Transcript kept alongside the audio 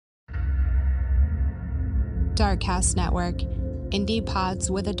Darkcast Network, indie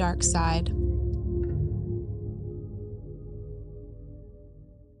pods with a dark side.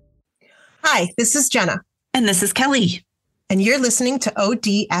 Hi, this is Jenna. And this is Kelly. And you're listening to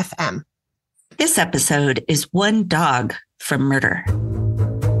ODFM. This episode is One Dog from Murder.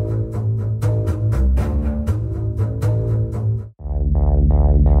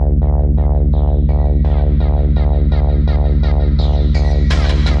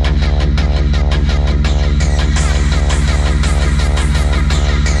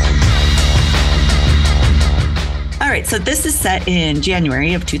 All right, so this is set in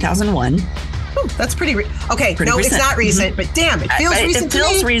January of 2001. Ooh, that's pretty okay. Pretty no, recent. It's not recent, but damn, it feels recent. It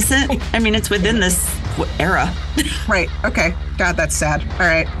feels recent. I mean, it's within this era. Right. Okay. God, that's sad. All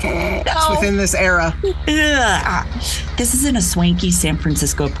right. It's within this era. This is in a swanky San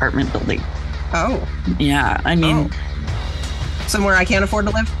Francisco apartment building. Oh. Yeah. I mean, somewhere I can't afford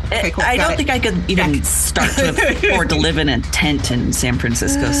to live? Okay, cool. I don't think I could even start to afford to live in a tent in San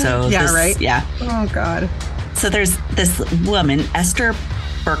Francisco. So yeah, right. Yeah. Oh, God. So there's this woman, Esther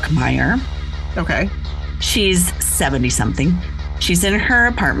Berkmeyer. Okay. She's 70-something. She's in her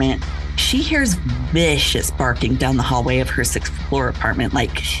apartment. She hears vicious barking down the hallway of her 6th floor apartment.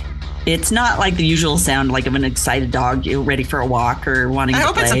 Like, it's not like the usual sound like of an excited dog ready for a walk or wanting to play.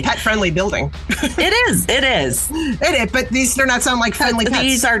 I hope it's a pet-friendly building. It is. It is. It is, but these do not sound like friendly pets.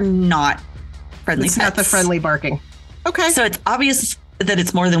 These are not friendly pets. It's not the friendly barking. Okay. So it's obvious that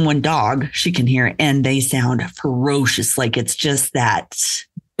it's more than one dog she can hear, and they sound ferocious. Like it's just that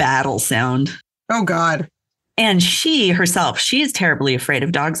battle sound. Oh, God. And she herself, she is terribly afraid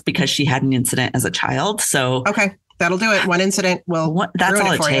of dogs because she had an incident as a child. So okay, that'll do it. One incident will that's ruin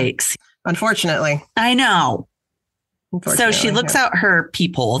all it for takes. You. Unfortunately. I know. So she looks out her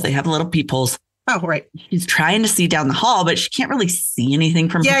peephole. They have little peepholes. Oh, right. She's trying to see down the hall, but she can't really see anything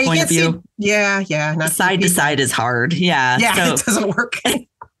from her point of view. Yeah. Side to side is hard. Yeah. Yeah, so it doesn't work.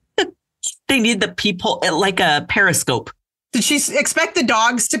 They need the peephole like a periscope. Did she expect the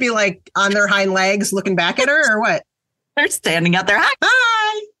dogs to be like on their hind legs looking back at her or what? They're standing out there.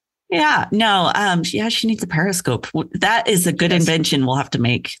 Hi. Yeah. No. She needs a periscope. That is a good invention we'll have to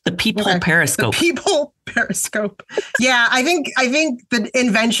make. The peephole periscope. The peephole periscope. Yeah. I think the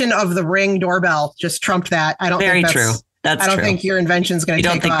invention of the Ring doorbell just trumped that. I don't think that's true. I don't think your invention's going to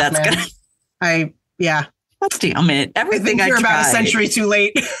take off, man. You don't think that's going to... Damn it. Everything I think you're tried. About a century too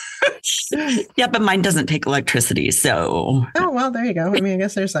late. Yeah, but mine doesn't take electricity, so. Oh, well, there you go. I mean, I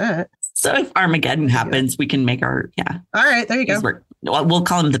guess there's that. So if Armageddon happens, we can make our, All right, there you go. We'll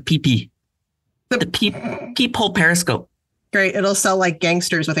call them the PP. The peephole periscope. Great. It'll sell like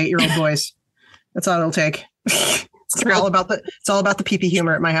gangsters with 8-year-old boys. That's all it'll take. It's all about the PP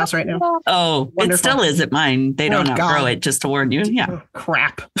humor at my house right now. Oh, wonderful. It still is at mine. They don't outgrow it, just to warn you. Yeah. Oh,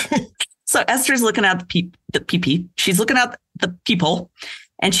 crap. So Esther's looking out the PP. She's looking out the peephole,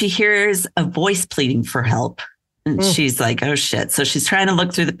 and she hears a voice pleading for help. And she's like, "Oh shit!" So she's trying to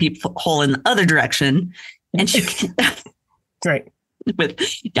look through the peephole in the other direction, and she can, right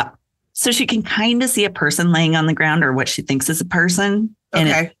So she can kind of see a person laying on the ground, or what she thinks is a person,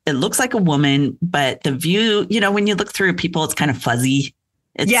 and it looks like a woman. But the view, when you look through people, it's kind of fuzzy.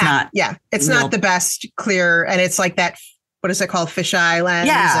 It's not the best clear, and it's like that. What is it called? Fisheye lens.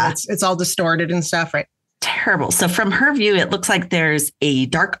 Yeah. And it's all distorted and stuff, right? Terrible. So from her view, it looks like there's a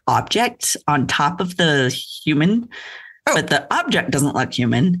dark object on top of the human, but the object doesn't look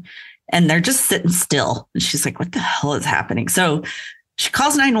human. And they're just sitting still. And she's like, what the hell is happening? So she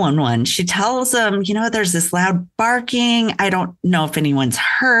calls 911. She tells them, there's this loud barking. I don't know if anyone's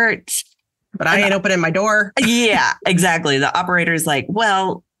hurt. But I ain't opening my door. Yeah, exactly. The operator's like,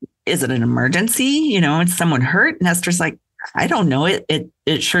 well, is it an emergency? Is someone hurt? And Esther's like, I don't know. It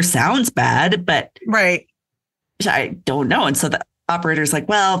sure sounds bad, but right. I don't know. And so the operator's like,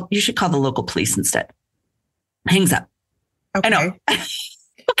 well, you should call the local police instead. Hangs up. Okay. I know.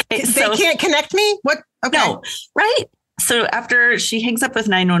 Okay. They can't connect me? What? Okay. No. Right. So after she hangs up with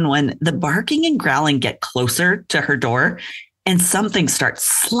 911, the barking and growling get closer to her door. And something starts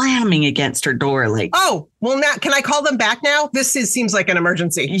slamming against her door. Like, oh, well, now can I call them back now? Seems like an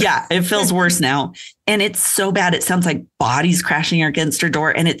emergency. Yeah, it feels worse now. And it's so bad. It sounds like bodies crashing against her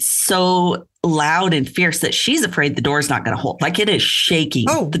door. And it's so loud and fierce that she's afraid the door's not going to hold. Like it is shaking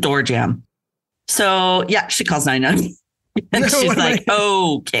the door jamb. So, yeah, she calls 911. And she's like,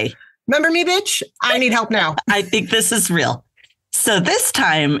 okay. Remember me, bitch? I need help now. I think this is real. So this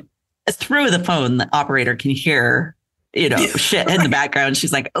time, through the phone, the operator can hear shit in the background.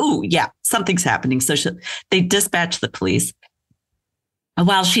 She's like, oh, yeah, something's happening. So they dispatch the police.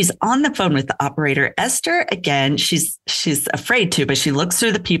 While she's on the phone with the operator, Esther, again, she's afraid to, but she looks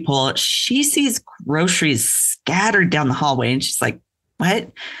through the peephole. She sees groceries scattered down the hallway and she's like,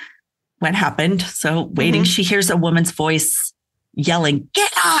 what happened? So waiting, she hears a woman's voice yelling,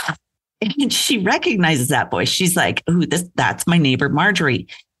 get off. And she recognizes that voice. She's like, ooh, that's my neighbor, Marjorie.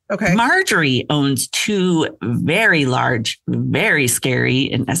 Okay. Marjorie owns 2 very large, very scary,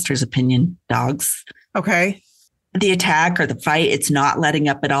 in Esther's opinion, dogs. Okay. The attack or the fight, it's not letting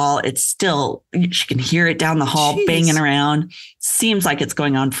up at all. It's still, she can hear it down the hall banging around. Seems like it's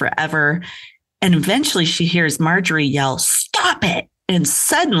going on forever. And eventually she hears Marjorie yell, stop it. And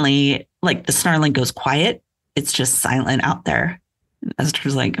suddenly, like the snarling goes quiet. It's just silent out there. And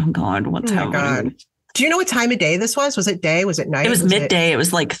Esther's like, oh God, what's happening? God. Do you know what time of day this was? Was it day? Was it night? It was midday. It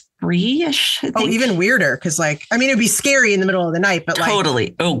was like 3-ish. Oh, even weirder. Because it'd be scary in the middle of the night, but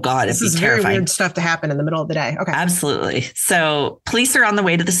totally. Oh God, this is terrifying. Very weird stuff to happen in the middle of the day. Okay. Absolutely. So police are on the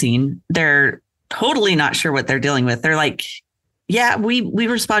way to the scene. They're totally not sure what they're dealing with. They're like, yeah, we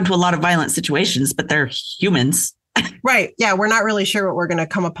respond to a lot of violent situations, but they're humans. Right. Yeah. We're not really sure what we're going to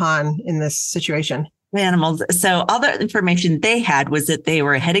come upon in this situation. Animals. So all the information they had was that they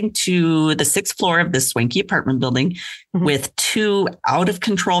were heading to the 6th floor of this swanky apartment building with 2 out of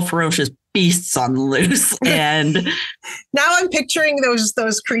control, ferocious beasts on the loose. And now I'm picturing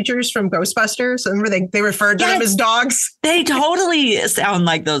those creatures from Ghostbusters. Remember they referred to them as dogs. They totally sound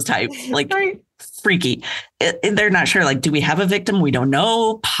like those type, like freaky. They're not sure. Like, do we have a victim? We don't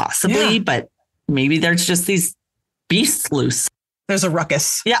know. Possibly, but maybe there's just these beasts loose. There's a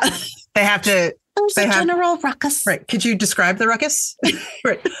ruckus. Yeah. They have to. There's a general ruckus. Right. Could you describe the ruckus?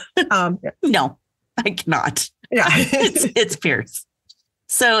 Right. No, I cannot. Yeah. it's fierce.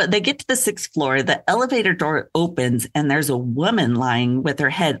 So they get to the 6th floor. The elevator door opens and there's a woman lying with her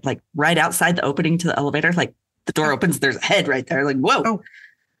head like right outside the opening to the elevator. Like the door opens, there's a head right there. Like, whoa. Oh.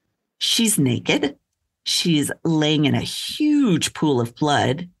 She's naked. She's laying in a huge pool of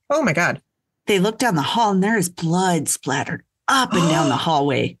blood. Oh my God. They look down the hall and there is blood splattered up and down the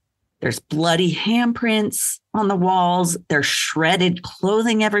hallway. There's bloody handprints on the walls. There's shredded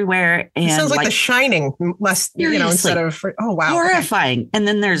clothing everywhere. And it sounds like The Shining, less, instead of, oh, wow. Horrifying. Okay. And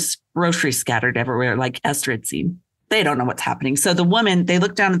then there's groceries scattered everywhere, like Esther had seen. They don't know what's happening. So the woman, they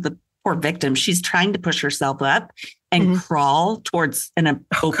look down at the poor victim. She's trying to push herself up and crawl towards an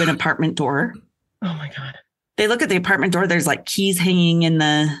open apartment door. Oh, my God. They look at the apartment door. There's like keys hanging in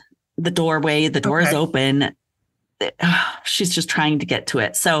the doorway. The door is open. She's just trying to get to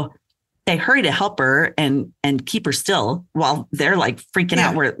it. So they hurry to help her and keep her still while they're like freaking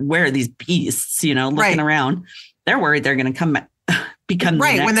out. Where are these beasts, looking around. They're worried they're going to become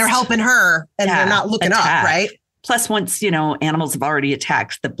right when they're helping her and they're not looking up. Right. Plus, once, animals have already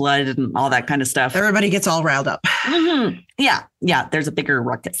attacked the blood and all that kind of stuff. Everybody gets all riled up. Yeah. Yeah. There's a bigger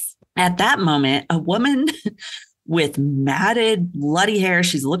ruckus. At that moment, a woman with matted, bloody hair.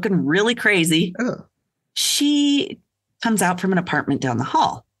 She's looking really crazy. Ugh. She comes out from an apartment down the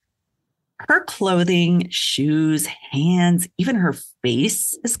hall. Her clothing, shoes, hands, even her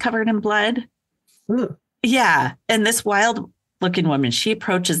face is covered in blood. Ooh. Yeah. And this wild looking woman, she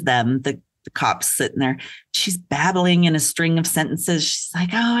approaches them, the cops sitting there. She's babbling in a string of sentences. She's like,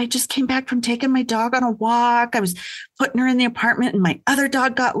 oh, I just came back from taking my dog on a walk. I was putting her in the apartment and my other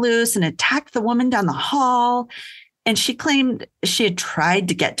dog got loose and attacked the woman down the hall. And she claimed she had tried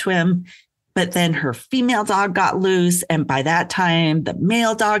to get to him, but then her female dog got loose. And by that time, the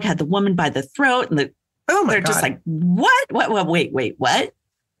male dog had the woman by the throat. And they're just like, what? Wait, what?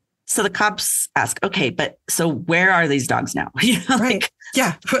 So the cops ask, okay, but so where are these dogs now? Right.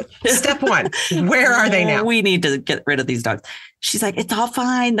 Yeah. Step 1, where are they now? We need to get rid of these dogs. She's like, it's all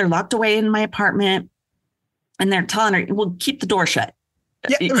fine. They're locked away in my apartment. And they're telling her, well, keep the door shut.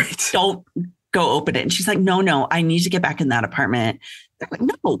 Yeah, right. Don't go open it. And she's like, no, I need to get back in that apartment. They're like,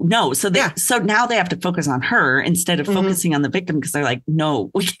 no. So now they have to focus on her instead of focusing on the victim because they're like,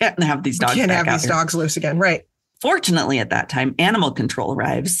 no, we can't have these dogs. We can't have these dogs loose again. Right. Fortunately, at that time, animal control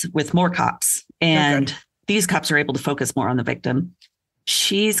arrives with more cops, and these cops are able to focus more on the victim.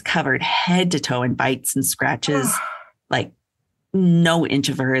 She's covered head to toe in bites and scratches. Like no inch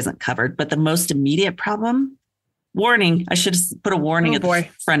of her isn't covered. But the most immediate problem, warning, I should have put a warning at the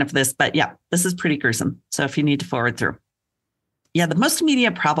front of this, but yeah, this is pretty gruesome. So if you need to forward through. Yeah, the most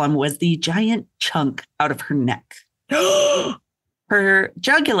immediate problem was the giant chunk out of her neck. Her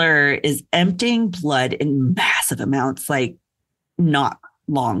jugular is emptying blood in massive amounts, like not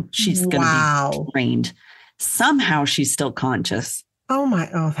long. She's going to be drained. Somehow she's still conscious. Oh,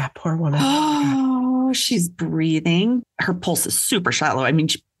 that poor woman. Oh, she's breathing. Her pulse is super shallow. I mean,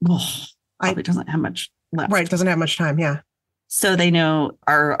 she probably doesn't have much left. Right. Doesn't have much time. Yeah. So they know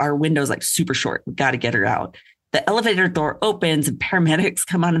our window's like super short. We got to get her out. The elevator door opens and paramedics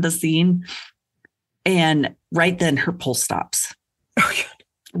come onto the scene. And right then her pulse stops. Oh, yeah.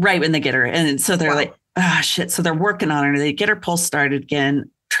 Right when they get her. And so they're like, shit. So they're working on her. They get her pulse started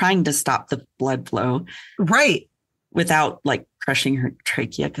again, trying to stop the blood flow. Right. Without like crushing her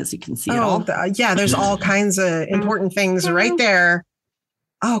trachea, because you can see it all. There's all kinds of important things right there.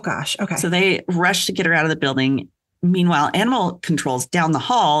 Oh, gosh. Okay. So they rush to get her out of the building. Meanwhile, animal control's down the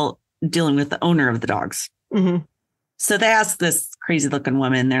hall dealing with the owner of the dogs. Mm-hmm. So they ask this crazy looking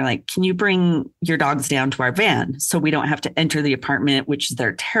woman, they're like, can you bring your dogs down to our van so we don't have to enter the apartment, which is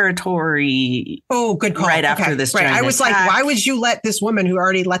their territory? Oh, good call. Right after this. Right. I was like, why would you let this woman who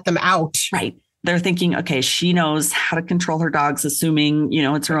already let them out? Right. They're thinking, okay, she knows how to control her dogs, assuming,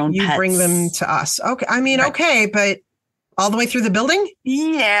 it's her own pets. You bring them to us. Okay. I mean, okay, but all the way through the building?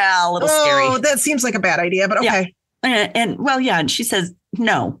 Yeah, a little scary. Oh, that seems like a bad idea, but okay. Yeah. And she says,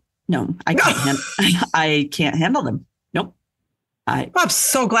 no, I can't. I can't handle them. Nope. I'm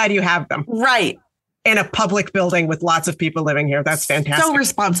so glad you have them. Right. In a public building with lots of people living here. That's fantastic. So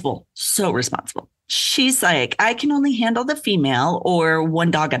responsible. She's like, I can only handle the female or one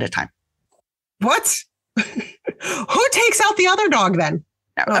dog at a time. What? Who takes out the other dog then?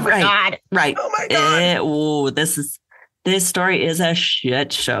 Oh my God. Right. Oh my God. This story is a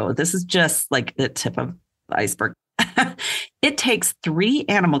shit show. This is just like the tip of the iceberg. It takes 3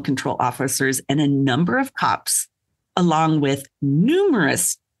 animal control officers and a number of cops, along with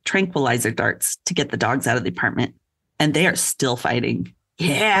numerous tranquilizer darts, to get the dogs out of the apartment. And they are still fighting.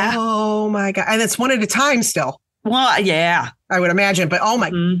 Yeah. Oh my God. And it's one at a time still. Well, yeah. I would imagine. But oh my.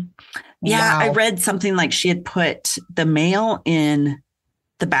 Mm-hmm. Yeah. Wow. I read something like she had put the male in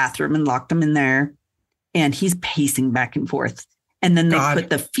the bathroom and locked him in there. And he's pacing back and forth. And then they put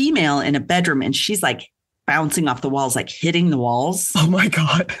the female in a bedroom and she's like bouncing off the walls, like hitting the walls. Oh my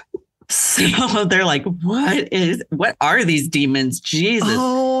God. So they're like, what are these demons? Jesus.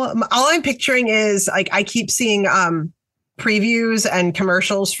 Oh, all I'm picturing is like, I keep seeing previews and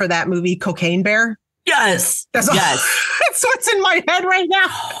commercials for that movie Cocaine Bear. Yes. That's what's in my head right now.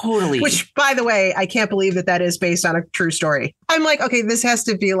 Totally. Which, by the way, I can't believe that is based on a true story. I'm like, okay, this has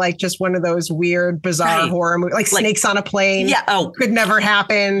to be like just one of those weird, bizarre horror movies, like Snakes on a Plane. Yeah. Oh, could never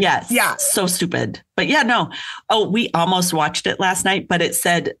happen. Yes. Yeah. So stupid. But yeah, no. Oh, we almost watched it last night, but it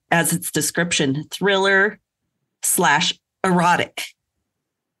said as its description, thriller/erotic.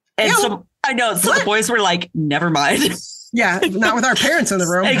 And so I know. So the boys were like, never mind. Yeah, not with our parents in the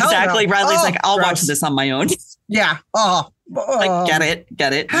room. Exactly. No. Riley's like, I'll watch this on my own. Yeah. Like, get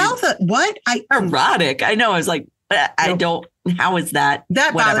it. How what? Erotic. I know. I was like, I don't. How is that?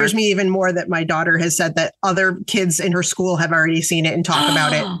 That bothers me even more that my daughter has said that other kids in her school have already seen it and talk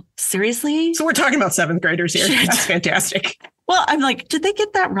about it. Seriously? So we're talking about 7th graders here. Shit. That's fantastic. Well, I'm like, did they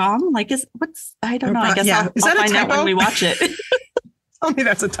get that wrong? Like, I don't know. I guess I'll find out when we watch it. Tell me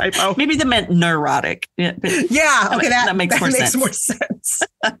that's a typo. Maybe they meant neurotic. Yeah. Okay. That makes more sense.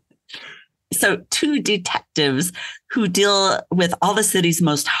 So 2 detectives who deal with all the city's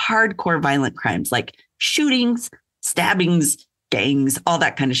most hardcore violent crimes, like shootings, stabbings, gangs, all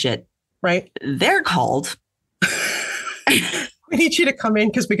that kind of shit. Right. They're called. We need you to come in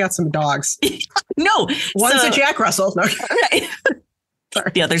because we got some dogs. No. One's a Jack Russell. No. Right.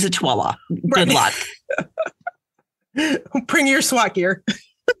 Sorry. The other's a Chihuahua. Good luck. Bring your SWAT gear.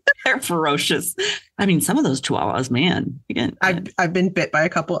 They're ferocious. I mean, some of those Chihuahuas, man. Again, I've been bit by a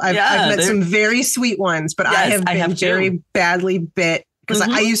couple. I've met some very sweet ones, but I have been very badly bit because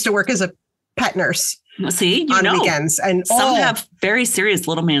I used to work as a pet nurse. See, on weekends, and some have very serious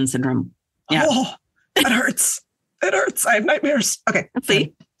little man syndrome. Yeah, it hurts. It hurts. I have nightmares. Okay,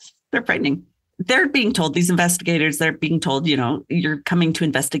 see, they're frightening. They're being told, these investigators, they're being told, you're coming to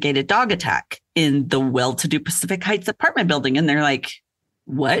investigate a dog attack in the well-to-do Pacific Heights apartment building. And they're like,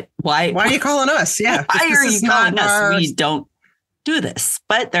 what? Why are you calling us? Yeah. Why are you calling us? We don't do this.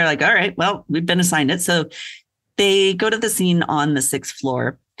 But they're like, all right, well, we've been assigned it. So they go to the scene on the 6th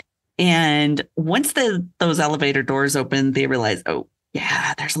floor. And once those elevator doors open, they realize, oh,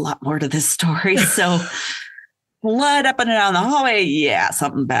 yeah, there's a lot more to this story. So blood up and down the hallway. Yeah,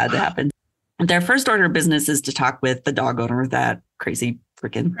 something bad happened. Their first order of business is to talk with the dog owner, that crazy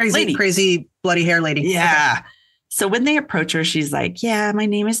freaking lady. Crazy bloody hair lady. Yeah. Okay. So when they approach her, she's like, yeah, my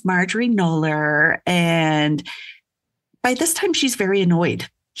name is Marjorie Knoller. And by this time, she's very annoyed.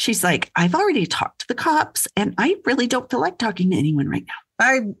 She's like, I've already talked to the cops and I really don't feel like talking to anyone right now.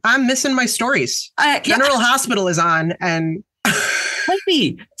 I'm missing my stories. General Hospital is on and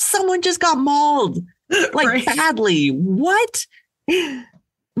maybe someone just got mauled like badly. What?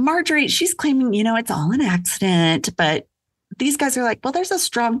 Marjorie, she's claiming, it's all an accident, but these guys are like, well, there's a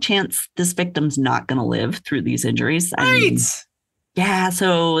strong chance this victim's not going to live through these injuries. I mean, yeah.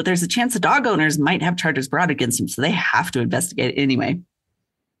 So there's a chance the dog owners might have charges brought against them. So they have to investigate anyway.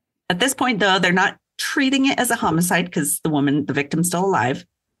 At this point, though, they're not treating it as a homicide because the victim's still alive.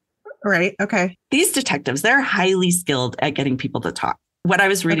 Right. Okay. These detectives, they're highly skilled at getting people to talk. What I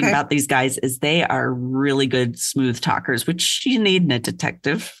was reading about these guys is they are really good, smooth talkers, which you need in a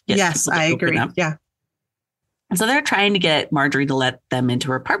detective. Yes, I agree. Yeah. So they're trying to get Marjorie to let them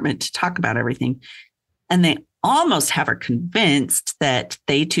into her apartment to talk about everything. And they almost have her convinced that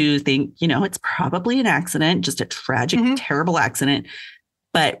they too think, it's probably an accident, just a tragic, terrible accident.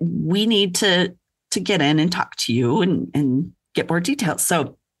 But we need to get in and talk to you and get more details.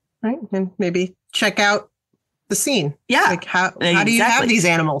 So, right. And maybe check out the scene. Yeah. Like how do you have these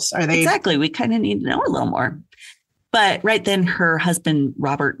animals? Are they exactly? We kind of need to know a little more. But right then her husband,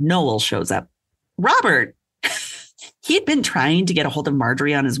 Robert Noel, shows up. Robert, he'd been trying to get a hold of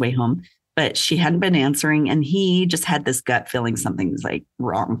Marjorie on his way home, but she hadn't been answering. And he just had this gut feeling something's like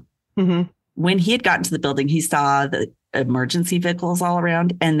wrong. Mm-hmm. When he had gotten to the building, he saw the emergency vehicles all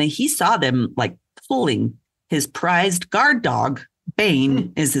around and he saw them like pulling his prized guard dog.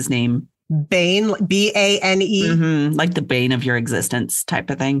 Bane is his name. Bane, B-A-N-E. Mm-hmm. Like the bane of your existence type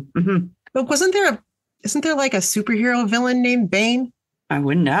of thing. Mm-hmm. But isn't there like a superhero villain named Bane? I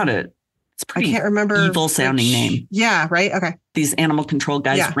wouldn't doubt it. It's pretty I can't remember evil sounding name. Yeah, right. Okay. These animal control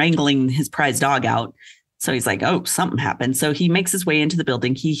guys wrangling his prized dog out. So he's like, oh, something happened. So he makes his way into the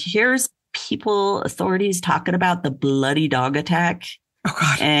building. He hears authorities talking about the bloody dog attack. Oh,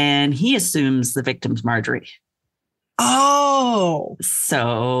 God. And he assumes the victim's Marjorie. Oh.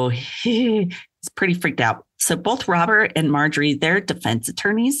 So he's pretty freaked out. So both Robert and Marjorie, they're defense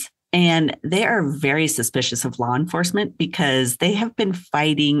attorneys, and they are very suspicious of law enforcement because they have been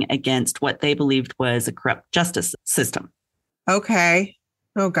fighting against what they believed was a corrupt justice system. Okay.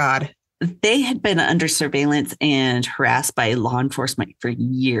 Oh, God. They had been under surveillance and harassed by law enforcement for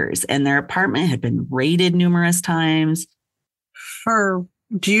years, and their apartment had been raided numerous times. Do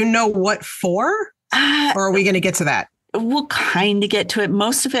you know what for? Or are we going to get to that? We'll kind of get to it.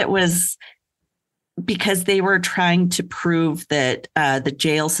 Most of it was because they were trying to prove that the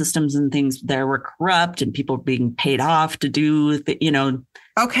jail systems and things there were corrupt and people being paid off to do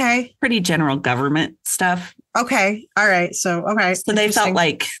pretty general government stuff. Okay. All right. So they felt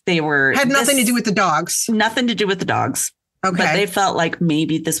like they had nothing to do with the dogs. Nothing to do with the dogs. Okay. But they felt like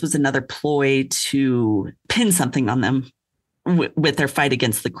maybe this was another ploy to pin something on them with their fight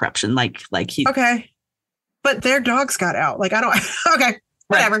against the corruption. Okay. But their dogs got out. Okay.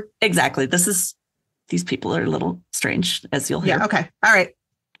 Whatever. Right. Exactly. These people are a little strange, as you'll hear. Yeah. Okay. All right.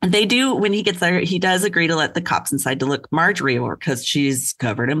 And they do, when he gets there, he does agree to let the cops inside to look Marjorie over because she's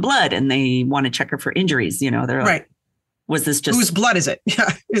covered in blood and they want to check her for injuries. They're like, was this just... Whose blood is it?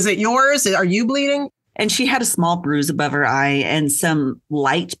 Is it yours? Are you bleeding? And she had a small bruise above her eye and some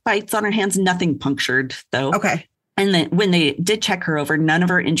light bites on her hands, nothing punctured though. Okay. And then when they did check her over, none of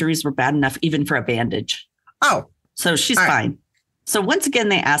her injuries were bad enough, even for a bandage. Oh. So she's fine. So once again,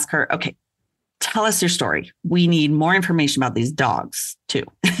 they ask her, okay, tell us your story. We need more information about these dogs too.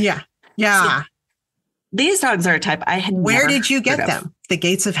 Yeah. Yeah. So these dogs are a type I had Where did you get them? The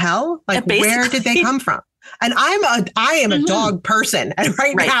gates of hell? Where did they come from? And I am a dog person. And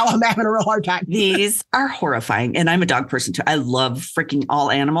right now I'm having a real hard time. These are horrifying. And I'm a dog person too. I love freaking all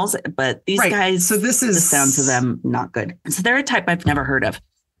animals, but these guys, so this is the sounds of them, not good. So they're a type I've never heard of.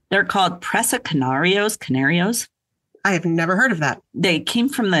 They're called Presa Canarios. I have never heard of that. They came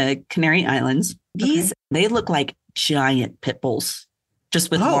from the Canary Islands. They look like giant pit bulls,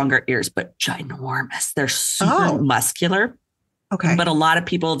 just with longer ears, but ginormous. They're super muscular. Okay. But a lot of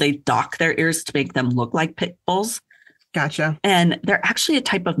people, they dock their ears to make them look like pit bulls. Gotcha. And they're actually a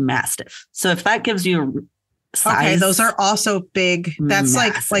type of mastiff. So if that gives you a size. Okay, those are also big. That's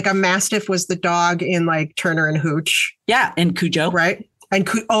massive. like a mastiff was the dog in like Turner and Hooch. Yeah, and Cujo. Right. And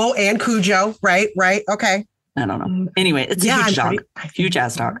Cujo. Right. Okay. I don't know. Anyway, it's a huge dog. Huge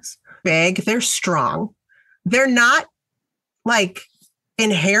ass dogs. Big. They're strong. They're not like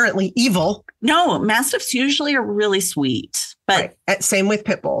inherently evil. No, mastiffs usually are really sweet. But same with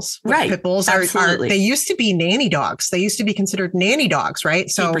pit bulls. Right. Pit bulls are they used to be nanny dogs. They used to be considered nanny dogs, right?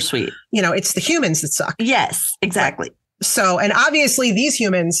 So super sweet. It's the humans that suck. Yes, exactly. Right. So, and obviously these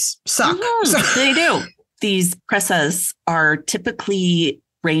humans suck. Mm-hmm. So. They do. These presas are typically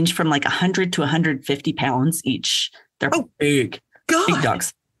range from like 100 to 150 pounds each. They're big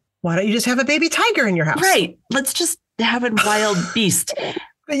dogs. Why don't you just have a baby tiger in your house? Right. Let's just have a wild beast.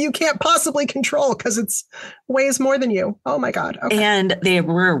 that you can't possibly control because it weighs more than you. Oh my God. Okay. And they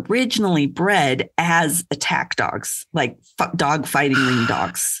were originally bred as attack dogs, like dog fighting ring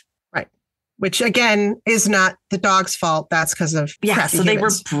dogs. Right. Which again is not the dog's fault. That's because of so they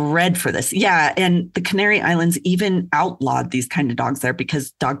were bred for this. Yeah. And the Canary Islands even outlawed these kind of dogs there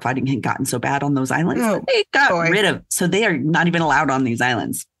because dog fighting had gotten so bad on those islands. They got rid of. So they are not even allowed on these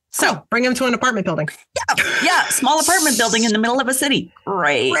islands. So bring them to an apartment building. Yeah. Small apartment building in the middle of a city.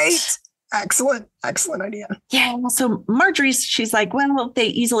 Great. Excellent idea. Yeah. So she's like, well, they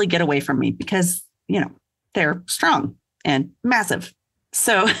easily get away from me because, they're strong and massive.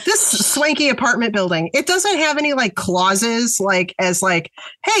 So this swanky apartment building, it doesn't have any like clauses as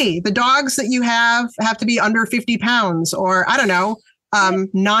hey, the dogs that you have to be under 50 pounds or I don't know,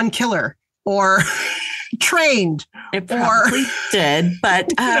 non-killer or trained. It probably did,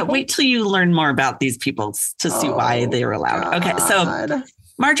 but wait till you learn more about these people to see why they were allowed. God. Okay, so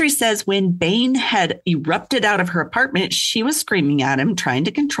Marjorie says when Bane had erupted out of her apartment, she was screaming at him, trying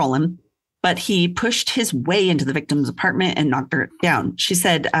to control him, but he pushed his way into the victim's apartment and knocked her down. She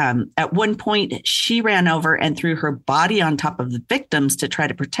said at one point, she ran over and threw her body on top of the victims to try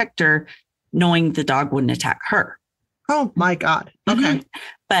to protect her, knowing the dog wouldn't attack her. Oh, my God. Okay. Mm-hmm.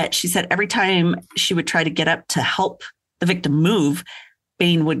 But she said every time she would try to get up to help the victim move,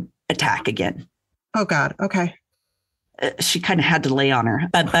 Bane would attack again. Oh, God. Okay. She kind of had to lay on her.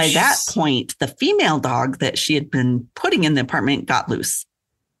 But by that point, the female dog that she had been putting in the apartment got loose.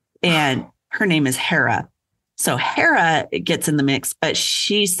 And her name is Hera. So Hera gets in the mix, but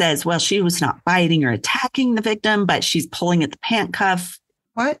she says, well, she was not biting or attacking the victim, but she's pulling at the pant cuff.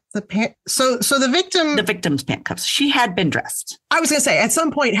 What? So the victim... The victim's pant cuffs. She had been dressed. I was going to say, at some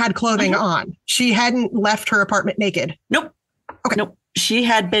point had clothing on. She hadn't left her apartment naked. Nope. Okay. Nope. She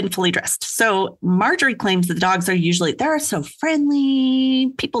had been fully dressed. So Marjorie claims that the dogs they're so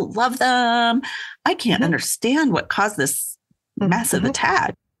friendly. People love them. I can't understand what caused this massive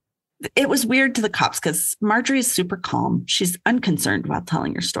attack. It was weird to the cops because Marjorie is super calm. She's unconcerned about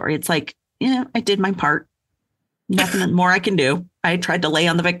telling her story. It's like, I did my part. Nothing more I can do. I tried to lay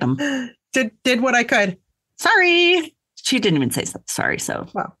on the victim. Did what I could. Sorry. She didn't even say sorry. So,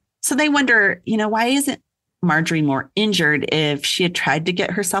 So they wonder, why isn't Marjorie more injured if she had tried to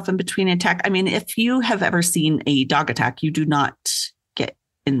get herself in between an attack? I mean, if you have ever seen a dog attack, you do not get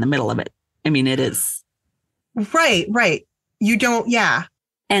in the middle of it. I mean, it is. Right. You don't. Yeah.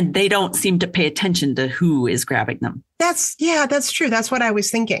 And they don't seem to pay attention to who is grabbing them. That's true. That's what I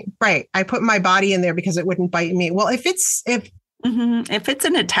was thinking. Right. I put my body in there because it wouldn't bite me. Well, if it's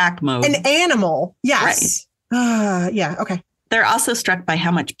an attack mode, an animal. Yes. Right. Yeah. Okay. They're also struck by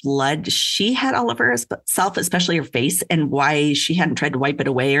how much blood she had all over herself, especially her face, and why she hadn't tried to wipe it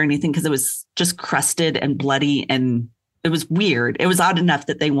away or anything, because it was just crusted and bloody. And it was weird. It was odd enough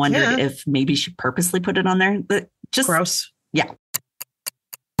that they wondered if maybe she purposely put it on there. But just gross. Yeah.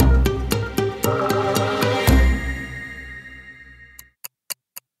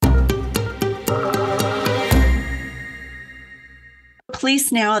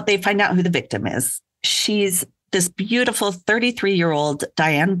 Police now, they find out who the victim is. She's this beautiful 33-year-old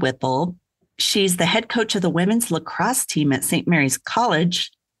Diane Whipple. She's the head coach of the women's lacrosse team at St. Mary's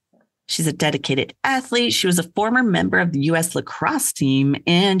College. She's a dedicated athlete. She was a former member of the U.S. lacrosse team,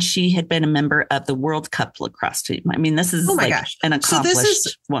 and she had been a member of the World Cup lacrosse team. I mean, this is an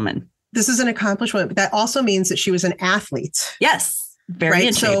accomplished woman. This is an accomplished woman, but that also means that she was an athlete. Yes. Very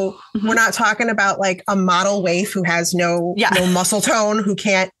right. So we're not talking about like a model waif who has no muscle tone, who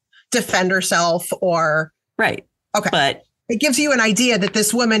can't defend herself or. Right. Okay. But it gives you an idea that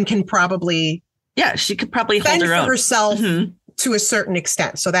this woman can probably. Yeah, she could probably hold her own. Herself to a certain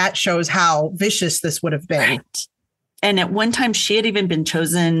extent. So that shows how vicious this would have been. Right. And at one time, she had even been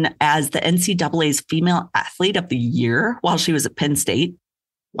chosen as the NCAA's Female Athlete of the Year while she was at Penn State.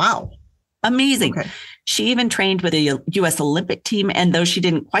 Wow. Amazing. Okay. She even trained with a U.S. Olympic team. And though she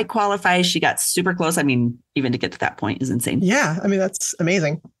didn't quite qualify, she got super close. I mean, even to get to that point is insane. Yeah. I mean, that's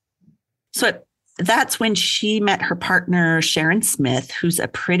amazing. So that's when she met her partner, Sharon Smith, who's a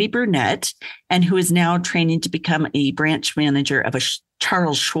pretty brunette and who is now training to become a branch manager of a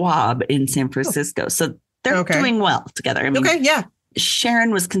Charles Schwab in San Francisco. So they're doing well together. I mean,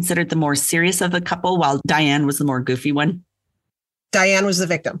 Sharon was considered the more serious of the couple, while Diane was the more goofy one. Diane was the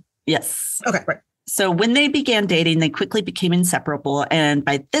victim. Yes. Okay, right. So when they began dating, they quickly became inseparable. And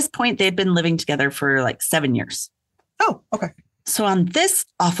by this point, they'd been living together for like 7 years. Oh, okay. So on this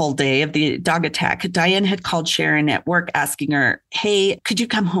awful day of the dog attack, Diane had called Sharon at work asking her, hey, could you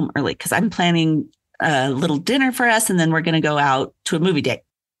come home early? Because I'm planning a little dinner for us, and then we're going to go out to a movie date.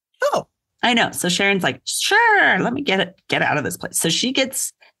 Oh. I know. So Sharon's like, sure, let me get out of this place. So she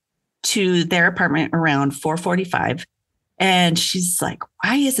gets to their apartment around 4:45. And she's like,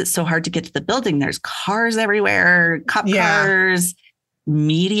 why is it so hard to get to the building? There's cars everywhere, cop cars,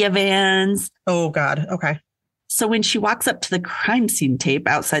 media vans. Oh, God. Okay. So when she walks up to the crime scene tape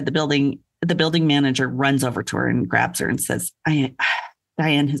outside the building manager runs over to her and grabs her and says,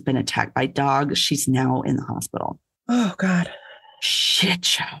 Diane has been attacked by dogs. She's now in the hospital. Oh, God. Shit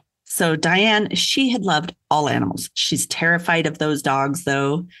show. So Diane, she had loved all animals. She's terrified of those dogs,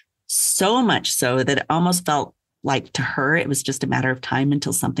 though, so much so that it almost felt like to her, it was just a matter of time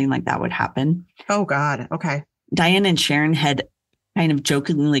until something like that would happen. Oh, God. Okay. Diane and Sharon had kind of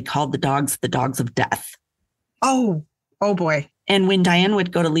jokingly called the dogs of death. Oh boy. And when Diane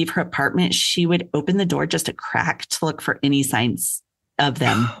would go to leave her apartment, she would open the door just a crack to look for any signs of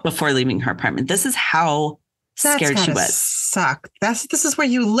them before leaving her apartment. This is how scared she was. Suck. This is where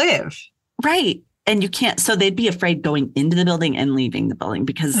you live. Right. And you can't. So they'd be afraid going into the building and leaving the building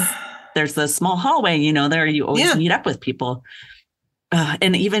because there's the small hallway, there you always meet up with people.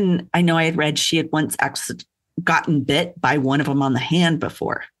 And even I know I had read she had once gotten bit by one of them on the hand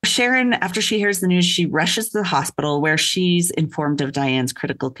before. Sharon, after she hears the news, she rushes to the hospital where she's informed of Diane's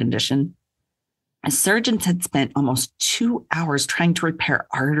critical condition. Surgeons had spent almost 2 hours trying to repair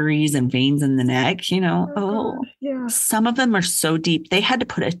arteries and veins in the neck. Some of them are so deep, they had to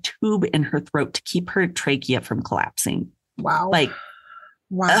put a tube in her throat to keep her trachea from collapsing. Wow.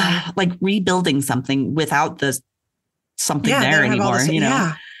 Like rebuilding something without something there anymore,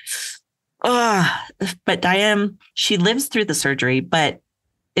 But Diane, she lives through the surgery, but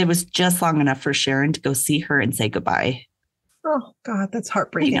it was just long enough for Sharon to go see her and say goodbye. Oh, God, that's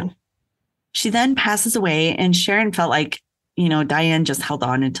heartbreaking. She then passes away, and Sharon felt like, Diane just held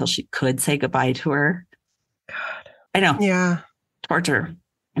on until she could say goodbye to her. God. I know. Yeah. Torture.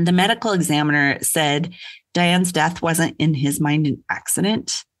 And the medical examiner said Diane's death wasn't in his mind an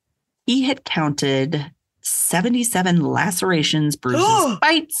accident. He had counted 77 lacerations, bruises,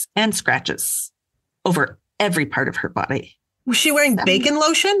 bites, and scratches over every part of her body. Was she wearing bacon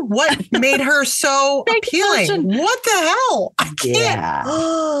lotion? What made her so appealing? Lotion. What the hell? I can't.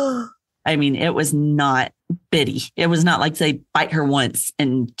 Yeah. I mean, it was not bitty. It was not like they bite her once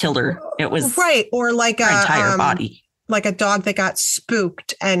and killed her. It was right. Or like her entire body. Like a dog that got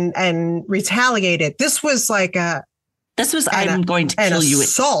spooked and retaliated. This was like I'm going to kill you.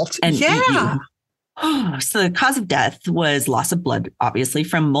 Assault. And eat you. So the cause of death was loss of blood, obviously,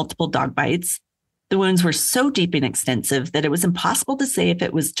 from multiple dog bites. The wounds were so deep and extensive that it was impossible to say if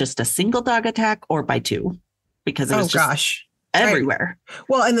it was just a single dog attack or by two, because it was everywhere. Right.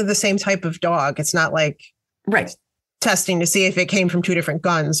 Well, and they're the same type of dog. It's not like testing to see if it came from two different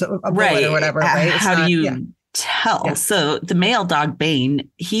guns, a bullet or whatever. Right? How do you tell? Yeah. So the male dog, Bane,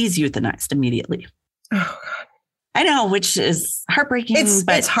 he's euthanized immediately. Oh, God. I know, which is heartbreaking.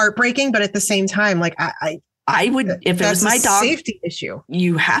 It's heartbreaking, but at the same time, like I would, if it was my dog, safety issue.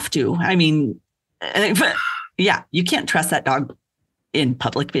 You have to. I mean, but you can't trust that dog in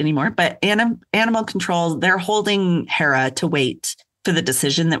public anymore. But animal control, they're holding Hera to wait for the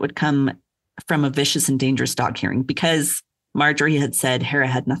decision that would come from a vicious and dangerous dog hearing, because Marjorie had said Hera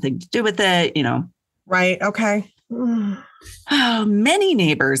had nothing to do with it. Right. Okay. Many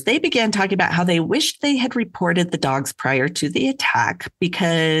neighbors, they began talking about how they wished they had reported the dogs prior to the attack,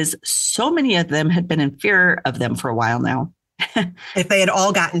 because so many of them had been in fear of them for a while now. If they had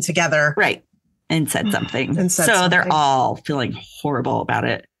all gotten together. Right. And said something. They're all feeling horrible about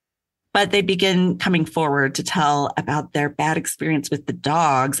it. But they begin coming forward to tell about their bad experience with the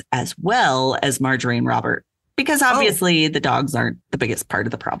dogs, as well as Marjorie and Robert, because obviously the dogs aren't the biggest part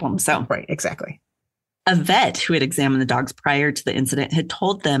of the problem. So right. Exactly. A vet who had examined the dogs prior to the incident had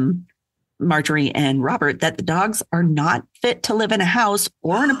told them, Marjorie and Robert, that the dogs are not fit to live in a house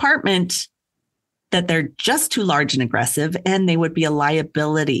or an apartment, that they're just too large and aggressive, and they would be a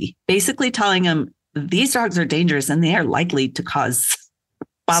liability. Basically telling them these dogs are dangerous and they are likely to cause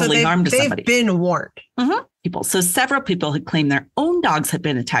bodily harm to somebody. They've been warned. Mm-hmm. So several people had claimed their own dogs had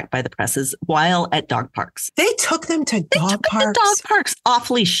been attacked by the presses while at dog parks. They took them to dog parks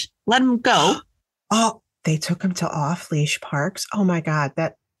off leash. Let them go. Oh, they took them to off-leash parks. Oh, my God.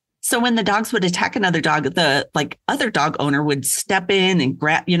 So when the dogs would attack another dog, the other dog owner would step in and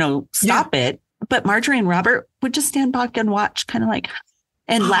grab, stop it. But Marjorie and Robert would just stand back and watch, kind of like,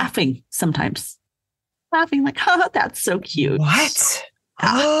 and laughing sometimes. Laughing like, oh, that's so cute. What?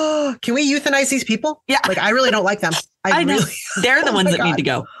 Oh, can we euthanize these people? Yeah. Like, I really don't like them. I know. Really, they're the ones that need to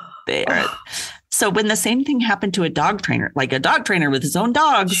go. They are. So when the same thing happened to a dog trainer with his own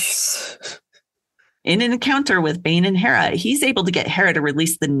dogs, In an encounter with Bane and Hera, he's able to get Hera to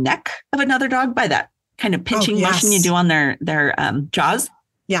release the neck of another dog by that kind of pinching motion you do on their jaws.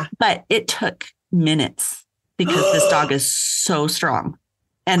 Yeah. But it took minutes because this dog is so strong.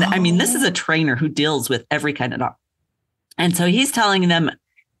 And I mean, this is a trainer who deals with every kind of dog. And so he's telling them,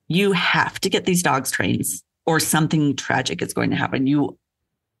 you have to get these dogs trained or something tragic is going to happen. You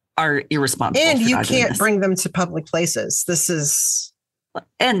are irresponsible. And you can't bring them to public places. This is...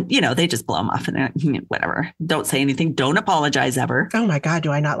 And, they just blow them off and whatever. Don't say anything. Don't apologize ever. Oh, my God.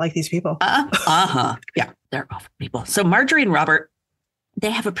 Do I not like these people? Yeah, they're awful people. So Marjorie and Robert, they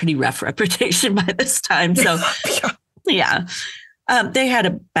have a pretty rough reputation by this time. So, yeah, they had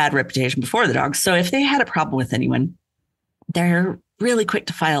a bad reputation before the dogs. So if they had a problem with anyone, they're really quick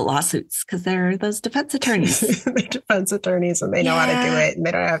to file lawsuits because they're those defense attorneys. They're defense attorneys and they know how to do it. And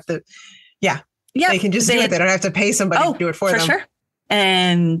they don't have to. Yeah. They can just do it. They don't have to pay somebody to do it for them. Sure.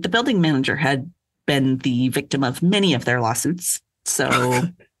 And the building manager had been the victim of many of their lawsuits. So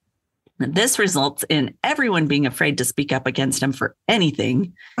this results in everyone being afraid to speak up against him for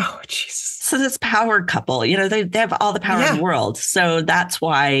anything. Oh, Jesus. So this power couple, they have all the power in the world. So that's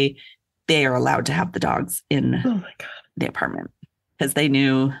why they are allowed to have the dogs in the apartment. Because they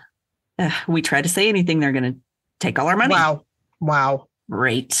knew we try to say anything, they're going to take all our money. Wow.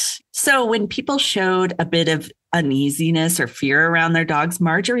 Right. So when people showed a bit of uneasiness or fear around their dogs,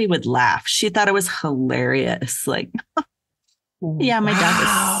 Marjorie would laugh. She thought it was hilarious. Like, yeah, my dog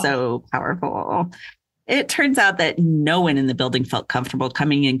is so powerful. It turns out that no one in the building felt comfortable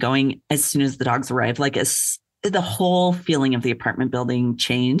coming and going as soon as the dogs arrived. Like the whole feeling of the apartment building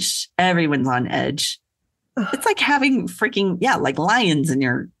changed. Everyone's on edge. It's like having freaking, like lions in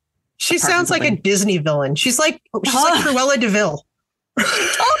your She sounds like a Disney villain. She's like Cruella DeVille.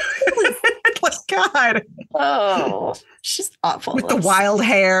 God. Oh, she's awful. With the wild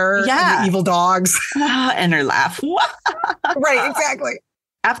hair and the evil dogs. And her laugh. Right, exactly.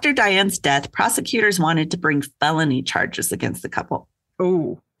 After Diane's death, prosecutors wanted to bring felony charges against the couple.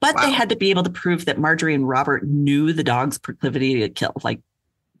 Oh, but they had to be able to prove that Marjorie and Robert knew the dog's proclivity to kill. Like,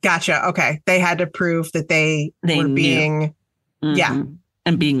 gotcha. Okay. They had to prove that they were being,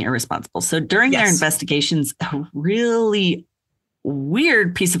 and being irresponsible. So during their investigations, a really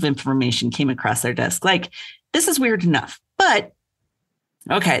weird piece of information came across their desk. Like, this is weird enough, but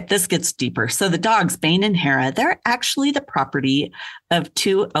okay, this gets deeper. So the dogs, Bane and Hera, they're actually the property of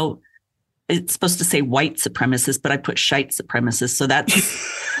two, it's supposed to say white supremacists, but I put shite supremacists. So that's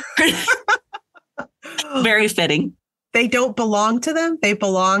very fitting. They don't belong to them. They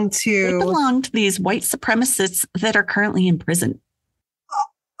belong to these white supremacists that are currently in prison.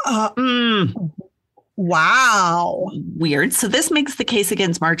 Wow. Weird. So this makes the case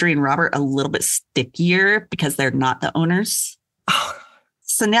against Marjorie and Robert a little bit stickier because they're not the owners.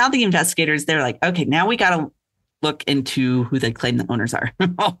 So now the investigators, they're like, okay, now we got to look into who they claim the owners are.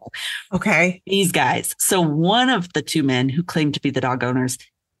 Okay. These guys. So one of the two men who claim to be the dog owners,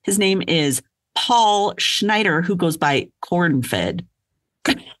 his name is Paul Schneider, who goes by Cornfed.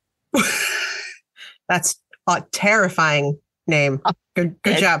 That's a terrifying name. Good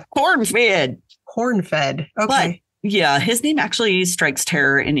job. Cornfed. Okay. But yeah, his name actually strikes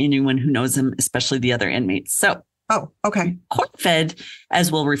terror in anyone who knows him, especially the other inmates. So, okay. Cornfed,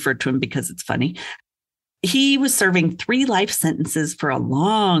 as we'll refer to him because it's funny, he was serving 3 life sentences for a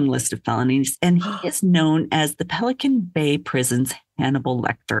long list of felonies, and he is known as the Pelican Bay Prison's Hannibal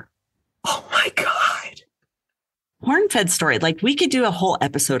Lecter. Oh my God. Cornfed's story, like we could do a whole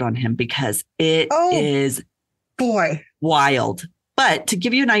episode on him because it is wild. But to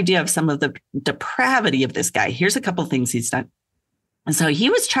give you an idea of some of the depravity of this guy, here's a couple of things he's done. And so he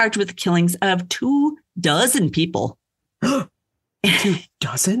was charged with the killings of 24 people.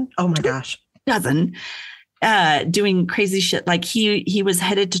 24? Oh my gosh. Dozen. Doing crazy shit. Like he was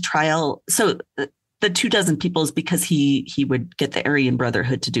headed to trial. So the 24 people is because he would get the Aryan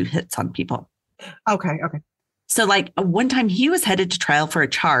Brotherhood to do hits on people. Okay. So like one time he was headed to trial for a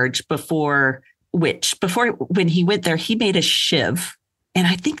charge before when he went there, he made a shiv. And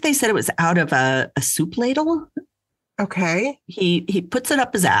I think they said it was out of a soup ladle. Okay. He puts it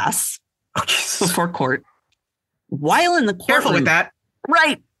up his ass before court. While in the courtroom. Careful with that.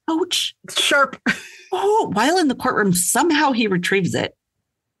 Right. Ouch. It's sharp. While in the courtroom, somehow he retrieves it.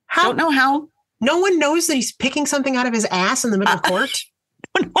 How? Don't know how. No one knows that he's picking something out of his ass in the middle of court?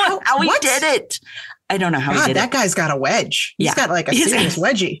 I don't know how he did it. I don't know how he did it. That guy's got a wedge. He's got like a serious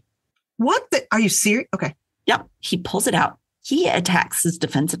wedgie. What? Are you serious? Okay. Yep. He pulls it out. He attacks his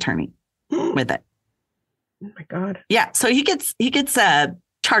defense attorney with it. Oh my God. Yeah. So he gets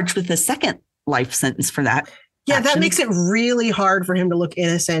charged with a second life sentence for that. Yeah, actions. that makes it really hard for him to look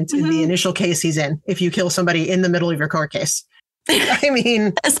innocent in the initial case he's in if you kill somebody in the middle of your court case. I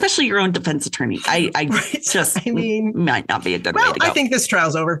mean, especially your own defense attorney. Might not be a good way to go. I think this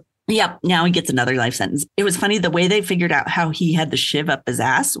trial's over. Yep. Now he gets another life sentence. It was funny. The way they figured out how he had the shiv up his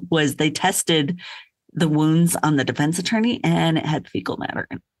ass was they tested the wounds on the defense attorney and it had fecal matter.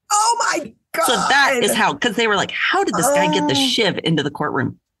 Oh my God. So that is how, because they were like, how did this guy get the shiv into the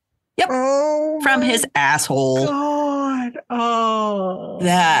courtroom? Yep. From his asshole. God. Oh,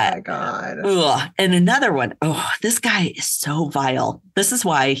 that. My God. Ugh. And another one. Oh, this guy is so vile. This is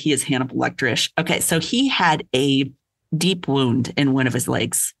why he is Hannibal Lecter-ish. Okay. So he had a deep wound in one of his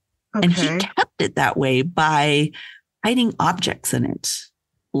legs. Okay. And he kept it that way by hiding objects in it,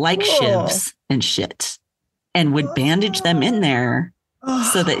 like shivs and shit, and would bandage them in there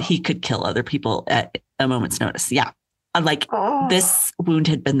so that he could kill other people at a moment's notice. Yeah. This wound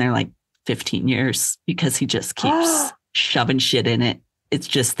had been there like 15 years because he just keeps shoving shit in it. It's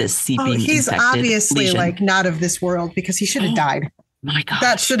just this seeping. He's obviously lesion. Like not of this world because he should have died. My God.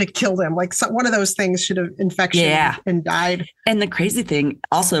 That should have killed him. Like one of those things should have infection and died. And the crazy thing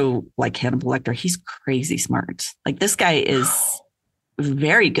also, like Hannibal Lecter, he's crazy smart. Like this guy is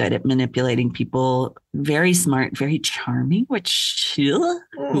very good at manipulating people, very smart, very charming, which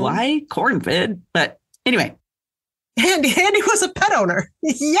why corn-fed. But anyway. Andy was a pet owner.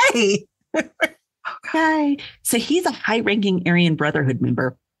 Yay. Okay. So he's a high-ranking Aryan Brotherhood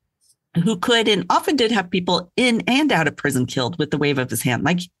member who could and often did have people in and out of prison killed with the wave of his hand.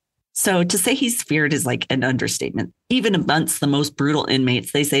 So to say he's feared is like an understatement. Even amongst the most brutal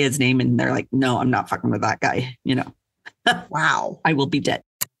inmates, they say his name and they're like, no, I'm not fucking with that guy. You know, wow, I will be dead.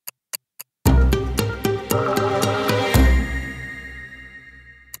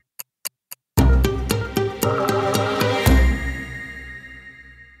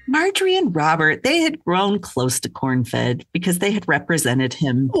 Marjorie and Robert, they had grown close to Cornfed because they had represented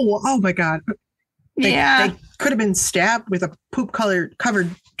him. Oh my God. They could have been stabbed with a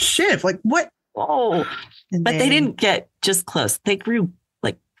poop-covered shiv. Like, what? Oh, but they didn't get just close. They grew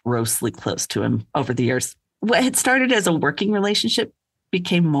like grossly close to him over the years. What had started as a working relationship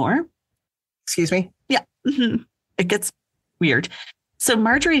became more. Excuse me? Yeah. Mm-hmm. It gets weird. So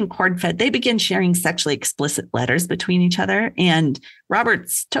Marjorie and Cornfed, they begin sharing sexually explicit letters between each other. And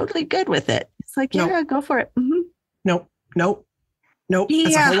Robert's totally good with it. It's like, yeah, go for it. Mm-hmm. Nope. Yeah.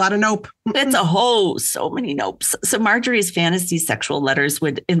 That's a whole lot of nope. It's so many nopes. So Marjorie's fantasy sexual letters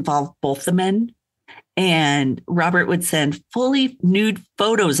would involve both the men. And Robert would send fully nude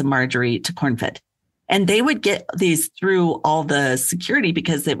photos of Marjorie to Cornfed. And they would get these through all the security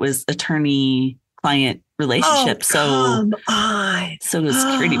because it was attorney-client relationship. So the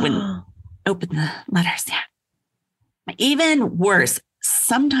security wouldn't open the letters. Yeah. Even worse,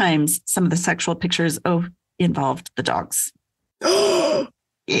 sometimes some of the sexual pictures involved the dogs.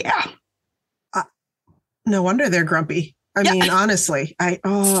 Yeah. No wonder they're grumpy. I mean, honestly,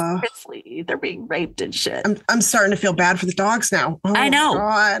 seriously, they're being raped and shit. I'm starting to feel bad for the dogs now. Oh, I know.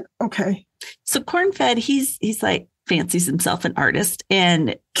 God. Okay. So Cornfed, he's like fancies himself an artist,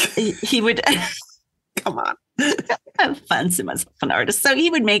 and he would come on. fancy himself an artist. So he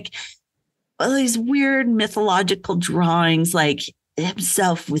would make all these weird mythological drawings, like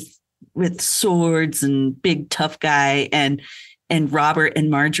himself with swords and big tough guy, and Robert and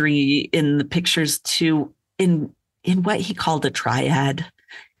Marjorie in the pictures too, in what he called a triad.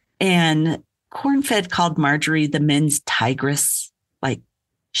 And Cornfed called Marjorie the men's tigress. Like,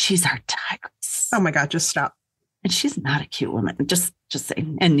 she's our tigress. Oh my God, just stop. And she's not a cute woman. Just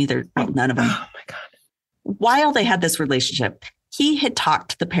saying. And none of them. Oh my God. While they had this relationship, he had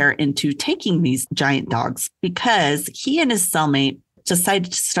talked the pair into taking these giant dogs because he and his cellmate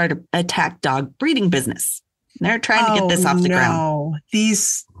decided to start an attack dog breeding business. They're trying to get this off the ground.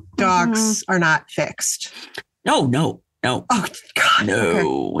 These dogs are not fixed. No. Oh God.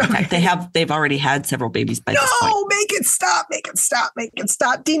 No. Okay. In fact, they've already had several babies by this point. No, make it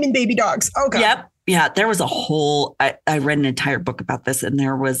stop. Demon baby dogs. Oh God. Yep. Yeah. There was a whole, I read an entire book about this, and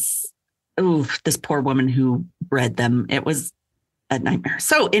there was, this poor woman who bred them. It was a nightmare.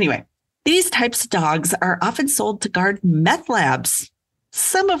 So anyway, these types of dogs are often sold to guard meth labs,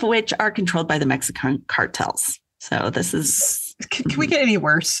 some of which are controlled by the Mexican cartels. So this is... Can we get any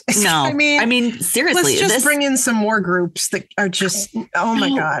worse? No. I mean, seriously. Let's just bring in some more groups that are just, oh my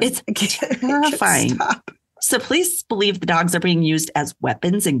God. It's terrifying. So police believe the dogs are being used as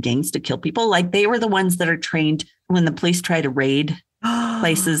weapons in gangs to kill people. Like, they were the ones that are trained when the police try to raid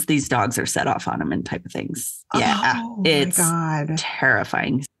places, these dogs are set off on them and type of things. Yeah. It's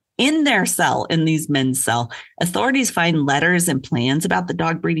terrifying. In their cell, in these men's cell, authorities find letters and plans about the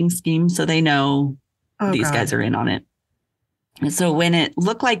dog breeding scheme. So they know these guys are in on it. And so when it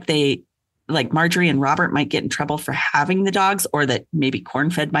looked like Marjorie and Robert might get in trouble for having the dogs, or that maybe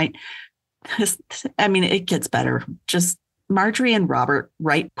Cornfed might, I mean, it gets better. Just Marjorie and Robert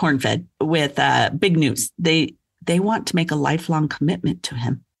write Cornfed with big news. They want to make a lifelong commitment to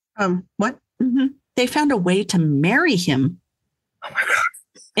him. What? Mm-hmm. They found a way to marry him. Oh my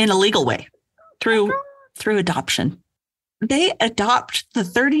God. In a legal way through adoption. They adopt the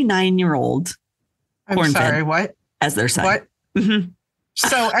 39-year-old I'm sorry, what? As their son. What? Mm-hmm.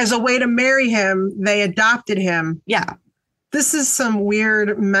 So as a way to marry him, they adopted him. Yeah. This is some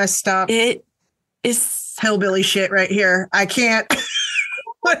weird, messed up. It is hillbilly shit right here. I can't.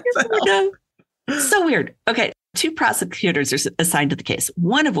 What the hell? So weird. Okay. 2 prosecutors are assigned to the case,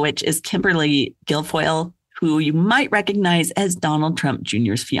 one of which is Kimberly Guilfoyle, who you might recognize as Donald Trump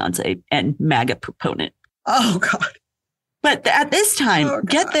Jr.'s fiance and MAGA proponent. Oh, God. But at this time,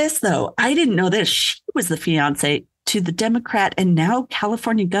 get this, though, I didn't know this. She was the fiance to the Democrat and now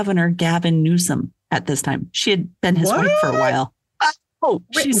California Governor Gavin Newsom at this time. She had been his wife for a while. Oh,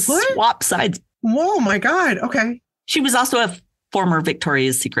 she swapped sides. Whoa, my God. Okay. She was also a former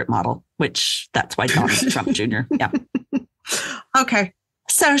Victoria's Secret model, which that's why Donald Trump Jr. Yeah. Okay.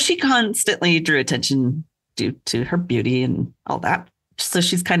 So she constantly drew attention due to her beauty and all that. So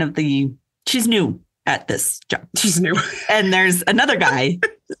she's kind of she's new at this job. She's new. And there's another guy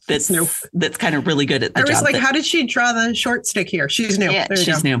that's new. That's kind of really good at the job. I was like, how did she draw the short stick here? She's new. Yeah,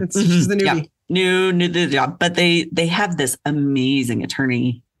 she's new. She's the newbie. Yeah. New to the job. But they have this amazing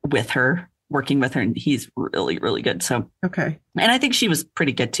attorney with her, working with her, and he's really, really good. So, okay. And I think she was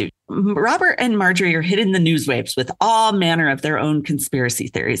pretty good too. Robert and Marjorie are hitting the news waves with all manner of their own conspiracy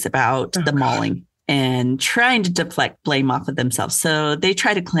theories about the mauling and trying to deflect blame off of themselves. So they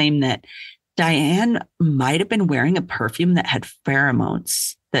try to claim that Diane might have been wearing a perfume that had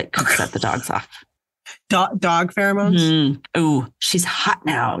pheromones that could set the dogs off. Dog pheromones? Oh, she's hot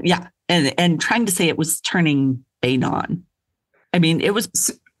now. Yeah. And trying to say it was turning Bane on. I mean, it was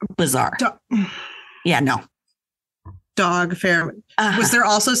bizarre. Yeah, no. Dog pheromone. Was there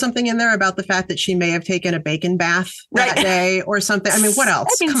also something in there about the fact that she may have taken a bacon bath that day or something? I mean, what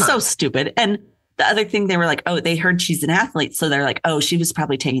else? I mean, so stupid. And the other thing, they were like, oh, they heard she's an athlete. So they're like, oh, she was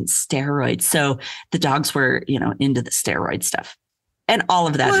probably taking steroids. So the dogs were, into the steroid stuff. And all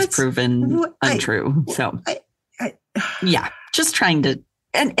of that is proven untrue. Yeah, just trying to,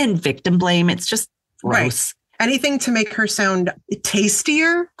 and victim blame. It's just gross. Right. Anything to make her sound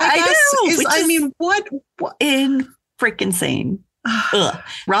tastier, I guess. I mean, what? In freaking sane.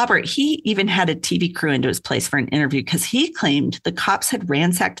 Robert, he even had a TV crew into his place for an interview because he claimed the cops had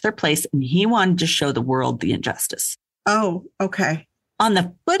ransacked their place and he wanted to show the world the injustice. Oh, okay. On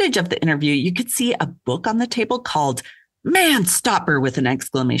the footage of the interview, you could see a book on the table called Man Stopper with an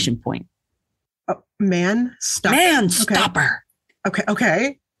exclamation point. Oh, Man Stopper. Man Stopper.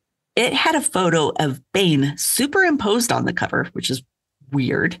 Okay. It had a photo of Bane superimposed on the cover, which is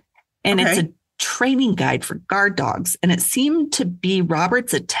weird. And it's a training guide for guard dogs. And it seemed to be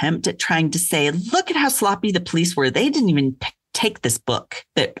Robert's attempt at trying to say, look at how sloppy the police were. They didn't even take this book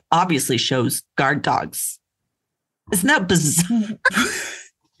that obviously shows guard dogs. Isn't that bizarre?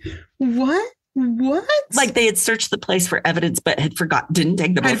 What? Like they had searched the place for evidence, but had didn't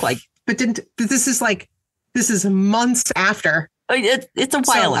take the book. This is months after. It's a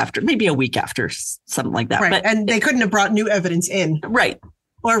while after, maybe a week after, something like that. Right. But and they couldn't have brought new evidence in. Right.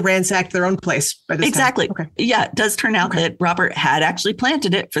 Or ransacked their own place by this Exactly. time. Okay. Yeah, it does turn out that Robert had actually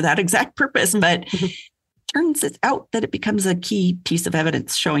planted it for that exact purpose, but turns it out that it becomes a key piece of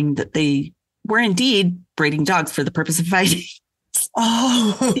evidence showing that they were indeed breeding dogs for the purpose of fighting.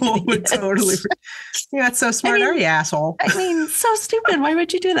 Oh, yes. Totally. Yeah, that's so smart, are you, asshole? I mean, so stupid. Why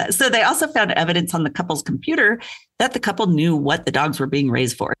would you do that? So they also found evidence on the couple's computer that the couple knew what the dogs were being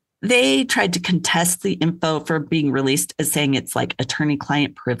raised for. They tried to contest the info for being released as saying it's like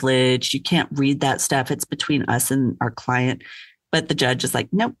attorney-client privilege. You can't read that stuff. It's between us and our client. But the judge is like,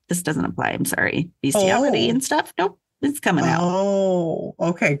 nope, this doesn't apply. I'm sorry. Bestiality and stuff. Nope, it's coming out. Oh,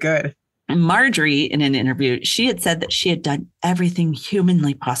 okay, good. Marjorie, in an interview, she had said that she had done everything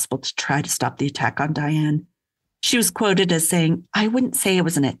humanly possible to try to stop the attack on Diane. She was quoted as saying, I wouldn't say it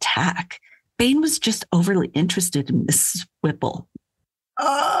was an attack. Bane was just overly interested in Mrs. Whipple.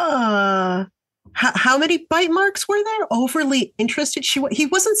 How many bite marks were there? Overly interested? He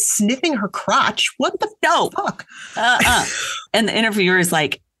wasn't sniffing her crotch. What the fuck? And the interviewer is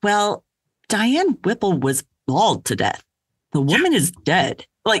like, well, Diane Whipple was mauled to death. The woman is dead.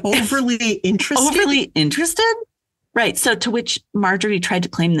 Like overly interested? Overly interested? Right. So to which Marjorie tried to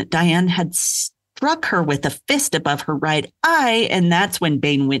claim that Diane had struck her with a fist above her right eye. And that's when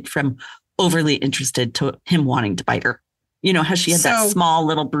Bane went from overly interested to him wanting to bite her. You know how she had that small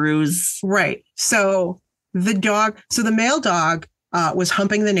little bruise? Right. So the male dog was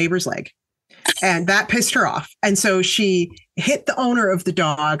humping the neighbor's leg, and that pissed her off. And so she hit the owner of the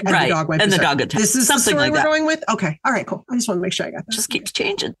dog, and the dog went and the dog attacked. This is something the story like that. we're going with? Okay. All right, cool. I just want to make sure I got that. Just keeps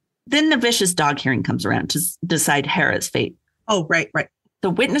changing. Then the vicious dog hearing comes around to decide Hera's fate. Oh, right. The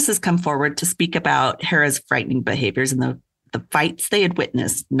witnesses come forward to speak about Hera's frightening behaviors and the fights they had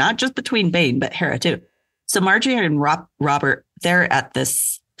witnessed, not just between Bane, but Hera too. So Marjorie and Robert, they're at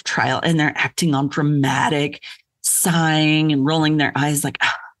this trial and they're acting all dramatic, sighing and rolling their eyes like,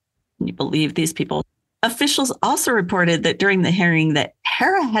 can you believe these people? Officials also reported that during the hearing that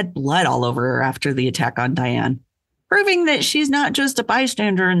Hera had blood all over her after the attack on Diane, proving that she's not just a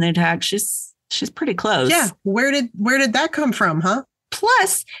bystander in the attack. She's pretty close. Yeah. Where did that come from, huh?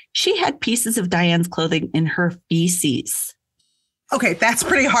 Plus, she had pieces of Diane's clothing in her feces. Okay, that's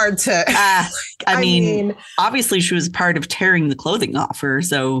pretty hard to. I mean, obviously, she was part of tearing the clothing off her.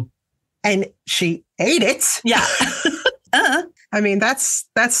 So, and she ate it. Yeah. I mean, that's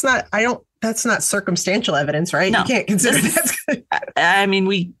not circumstantial evidence, right? No, you can't consider that. I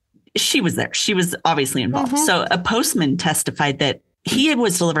mean, she was there. She was obviously involved. Mm-hmm. So a postman testified that he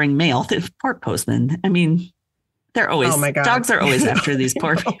was delivering mail. The poor postman. I mean, they're always, dogs are always after these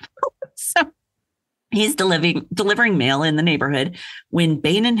poor people. So he's delivering mail in the neighborhood when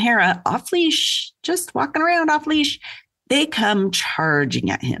Bane and Hera, off leash, just walking around off leash, they come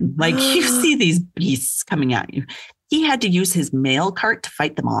charging at him. Like you see these beasts coming at you. He had to use his mail cart to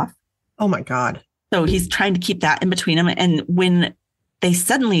fight them off. Oh my God. So he's trying to keep that in between them. And when they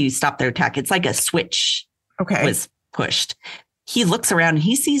suddenly stop their attack, it's like a switch was pushed. He looks around and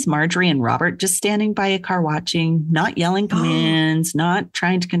he sees Marjorie and Robert just standing by a car watching, not yelling commands, not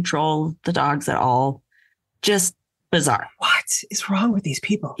trying to control the dogs at all. Just bizarre. What is wrong with these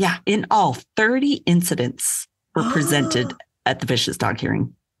people? Yeah. In all, 30 incidents were presented at the vicious dog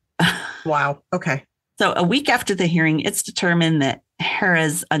hearing. Wow. Okay. So a week after the hearing, it's determined that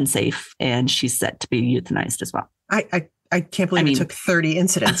Hera's unsafe and she's set to be euthanized as well. I can't believe it took 30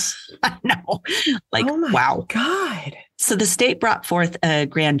 incidents. I know. Like, oh my wow. God. So the state brought forth a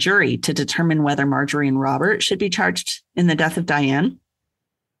grand jury to determine whether Marjorie and Robert should be charged in the death of Diane.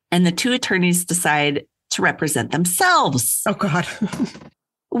 And the two attorneys decide to represent themselves. Oh, God.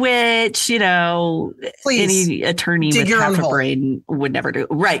 Which, please, any attorney with half a brain would never do.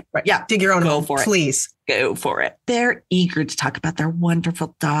 Right. Yeah. Dig your own hole. For it. Please. Go for it. They're eager to talk about their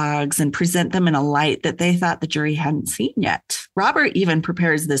wonderful dogs and present them in a light that they thought the jury hadn't seen yet. Robert even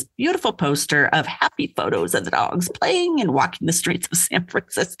prepares this beautiful poster of happy photos of the dogs playing and walking the streets of San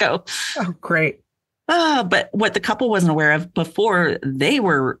Francisco. Oh, great. But what the couple wasn't aware of before they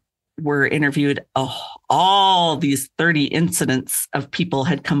were interviewed, all these 30 incidents of people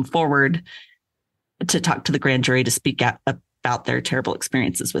had come forward to talk to the grand jury to speak out about their terrible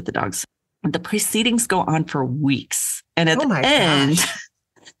experiences with the dogs. The proceedings go on for weeks. And at the end,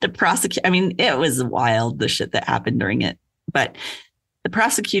 the prosecutor, it was wild, the shit that happened during it. But the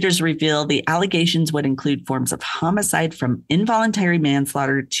prosecutors reveal the allegations would include forms of homicide from involuntary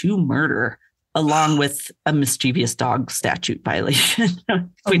manslaughter to murder, along with a mischievous dog statute violation.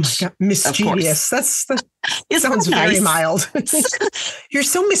 Which, mischievous. That sounds very mild. You're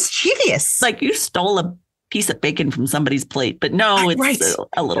so mischievous. Like you stole a piece of bacon from somebody's plate, but no, it's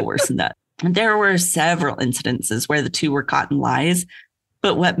a little worse than that. And there were several incidences where the two were caught in lies.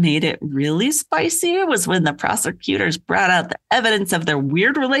 But what made it really spicy was when the prosecutors brought out the evidence of their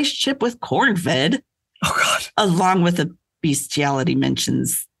weird relationship with corn-fed. Oh, God. Along with the bestiality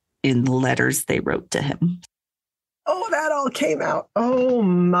mentions in the letters they wrote to him. Oh, that all came out. Oh,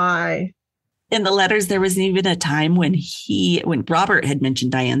 my. In the letters, there was even a time when Robert had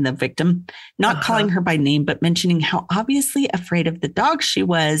mentioned Diane, the victim, not calling her by name, but mentioning how obviously afraid of the dog she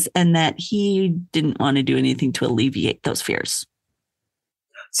was and that he didn't want to do anything to alleviate those fears.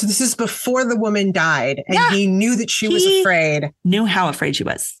 So this is before the woman died and he knew that she was afraid. Knew how afraid she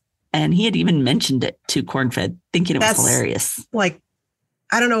was. And he had even mentioned it to Cornfed, thinking it was hilarious. Like,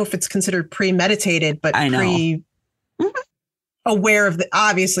 I don't know if it's considered premeditated, but aware of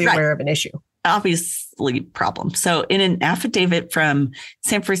aware of an issue. Obviously problem. So in an affidavit from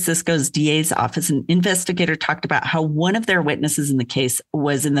San Francisco's DA's office, an investigator talked about how one of their witnesses in the case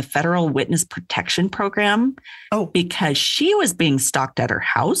was in the federal witness protection program because she was being stalked at her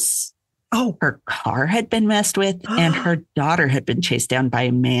house. Oh, her car had been messed with and her daughter had been chased down by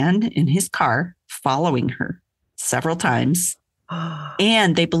a man in his car following her several times.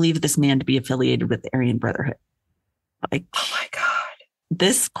 And they believe this man to be affiliated with the Aryan Brotherhood. Like, oh my God.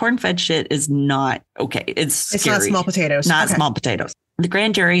 this corn-fed shit is not okay. It's scary. It's not small potatoes. Not small potatoes. The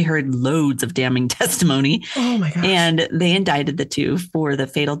grand jury heard loads of damning testimony. Oh my gosh. And they indicted the two for the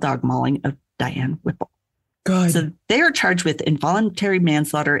fatal dog mauling of Diane Whipple. Good. So they are charged with involuntary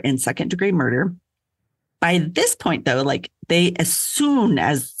manslaughter and second-degree murder. By this point, though, like they, as soon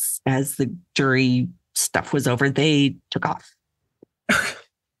as the jury stuff was over, they took off.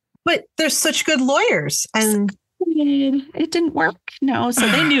 But they're such good lawyers, and it didn't work. No, so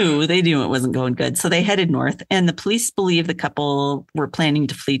they knew it wasn't going good. So they headed north, and the police believe the couple were planning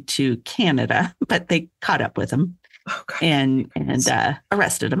to flee to Canada, but they caught up with them and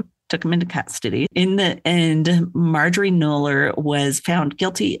arrested them. Took him into custody. In the end, Marjorie Knoller was found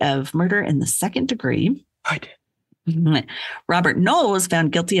guilty of murder in the second degree. Robert Knoll was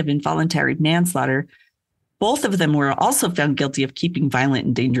found guilty of involuntary manslaughter. Both of them were also found guilty of keeping violent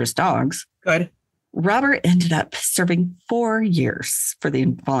and dangerous dogs. Good. Robert ended up serving 4 years for the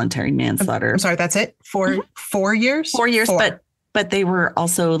involuntary manslaughter. I'm sorry, that's it? 4 years? 4 years, but they were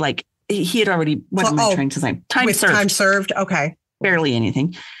also like, he had already, what am I trying to say? Time served. Okay. Barely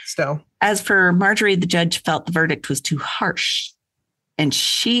anything. Still. As for Marjorie, the judge felt the verdict was too harsh, and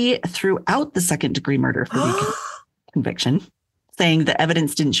she threw out the second-degree murder for the conviction, saying the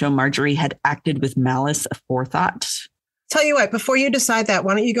evidence didn't show Marjorie had acted with malice aforethought. Tell you what, before you decide that,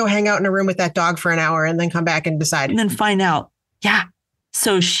 why don't you go hang out in a room with that dog for an hour and then come back and decide? And then find out. Yeah.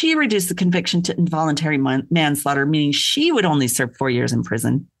 So she reduced the conviction to involuntary manslaughter, meaning she would only serve 4 years in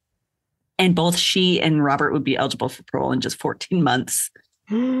prison. And both she and Robert would be eligible for parole in just 14 months.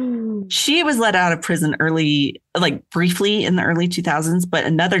 She was let out of prison briefly in the early 2000s, but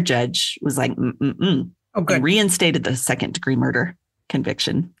another judge was like, and reinstated the second degree murder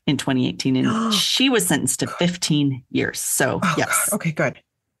conviction in 2018. And she was sentenced to 15 years. So yes. God. Okay, good.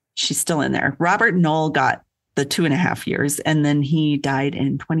 She's still in there. Robert Knoll got the 2.5 years, and then he died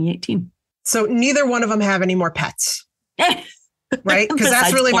in 2018. So neither one of them have any more pets. Right? Because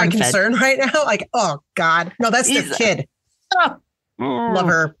that's really my concern right now. Like, oh God. No, that's the kid.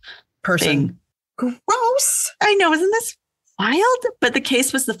 Lover person. Gross. I know. Isn't this wild? But the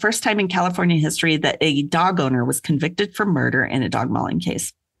case was the first time in California history that a dog owner was convicted for murder in a dog mauling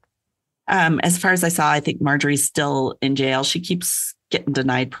case. As far as I saw, I think Marjorie's still in jail. She keeps getting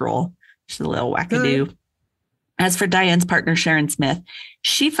denied parole. She's a little wackadoo. As for Diane's partner, Sharon Smith,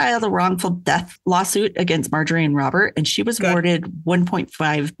 she filed a wrongful death lawsuit against Marjorie and Robert, and she was awarded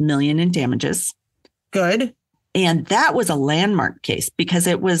 $1.5 million in damages. Good. And that was a landmark case because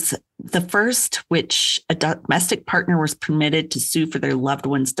it was the first which a domestic partner was permitted to sue for their loved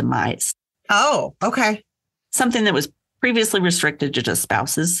one's demise. Oh, okay. Something that was previously restricted to just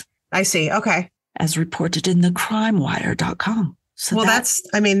spouses. I see. Okay. As reported in thecrimewire.com. So that's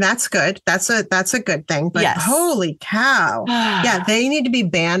good. That's a good thing. But holy cow. Yeah, they need to be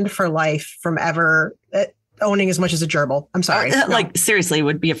banned for life from ever owning as much as a gerbil. I'm sorry. Like seriously, it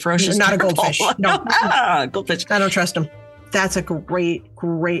would be a ferocious Not gerbil. A goldfish. No. Goldfish. I don't trust them. That's a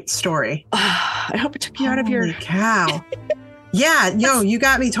great story. I hope it took you out of your... Holy cow. Yeah, you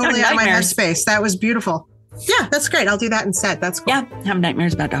got me totally out of my headspace. That was beautiful. Yeah, that's great. I'll do that instead. That's cool. Yeah, have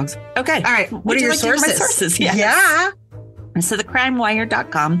nightmares about dogs. Okay. All right. What are your sources? My sources? Yes. Yeah. So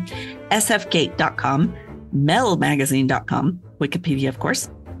thecrimewire.com, sfgate.com, melmagazine.com, Wikipedia, of course.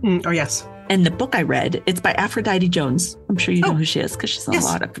 Oh, yes. And the book I read, it's by Aphrodite Jones. I'm sure you know who she is because she's done a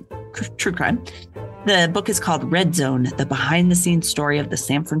lot of true crime. The book is called Red Zone, the behind-the-scenes story of the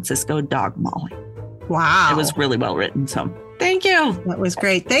San Francisco dog mauling. Wow. It was really well written. So thank you. That was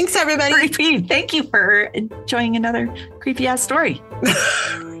great. Thanks, everybody. Creepy. Thank you for enjoying another creepy-ass story.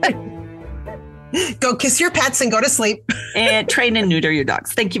 Go kiss your pets and go to sleep. And train and neuter your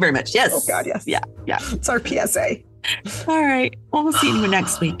dogs. Thank you very much. Yes. Oh, God, yes. Yeah. It's our PSA. All right. Well, we'll see you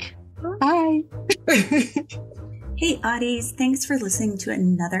next week. Bye. Hey, Oddies. Thanks for listening to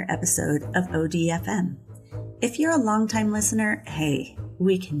another episode of ODFM. If you're a longtime listener, hey,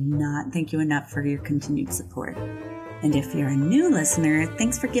 we cannot thank you enough for your continued support. And if you're a new listener,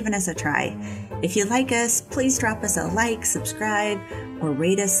 thanks for giving us a try. If you like us, please drop us a like, subscribe, or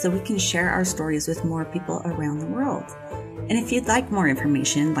rate us so we can share our stories with more people around the world. And if you'd like more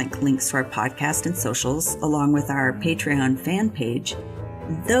information, like links to our podcast and socials, along with our Patreon fan page,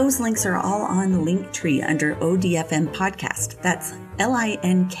 those links are all on the link tree under ODFM Podcast. That's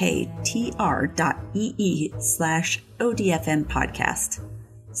linktr.ee/ODFM Podcast.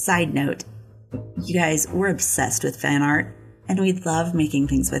 Side note, you guys, we're obsessed with fan art, and we love making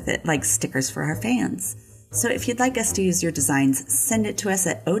things with it, like stickers for our fans. So if you'd like us to use your designs, send it to us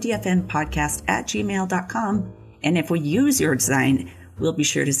at odfmpodcast@gmail.com. And if we use your design, we'll be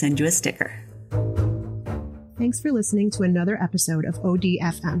sure to send you a sticker. Thank thanks for listening to another episode of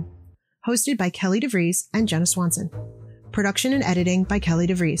ODFM, hosted by Kelly DeVries and Jenna Swanson. Production and editing by Kelly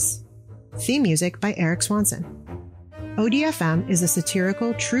DeVries. Theme music by Eric Swanson. ODFM is a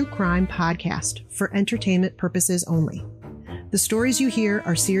satirical true crime podcast for entertainment purposes only. The stories you hear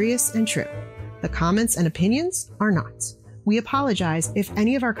are serious and true. The comments and opinions are not. We apologize if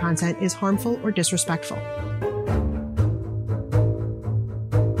any of our content is harmful or disrespectful.